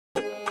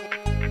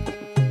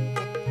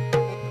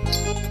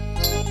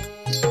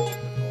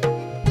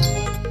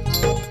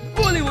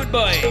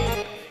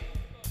Mumbai.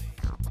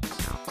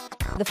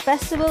 The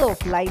festival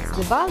of lights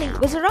Diwali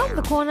was around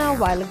the corner a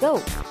while ago.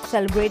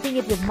 Celebrating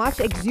it with much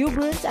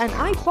exuberance and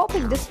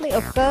eye-popping display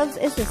of curves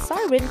is the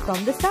siren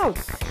from the south,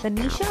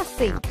 Tanisha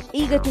Singh.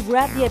 Eager to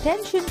grab the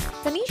attention,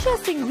 Tanisha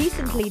Singh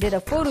recently did a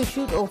photo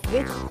shoot of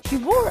which she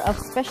wore a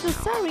special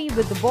sari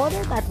with the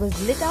border that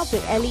was lit up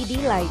with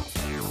LED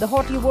lights. The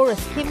hottie wore a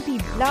skimpy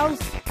blouse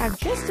and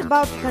just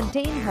about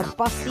contained her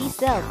busty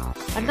self.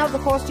 Another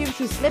costume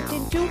she slipped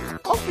into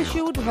of the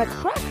shoot had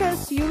cracker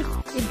suit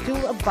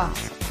into a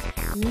bus.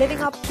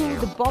 Living up to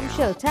the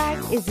bombshell tag,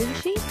 isn't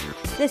she?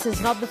 This is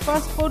not the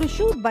first photo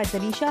shoot by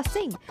Tanisha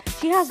Singh.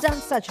 She has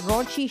done such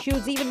raunchy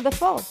shoots even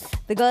before.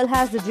 The girl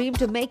has the dream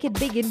to make it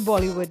big in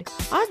Bollywood.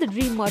 Are the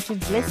dream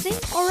merchants listening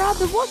or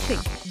rather watching?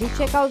 Do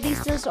check out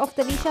these stills of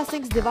Tanisha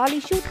Singh's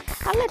Diwali shoot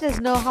and let us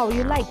know how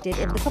you liked it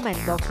in the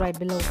comment box right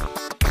below.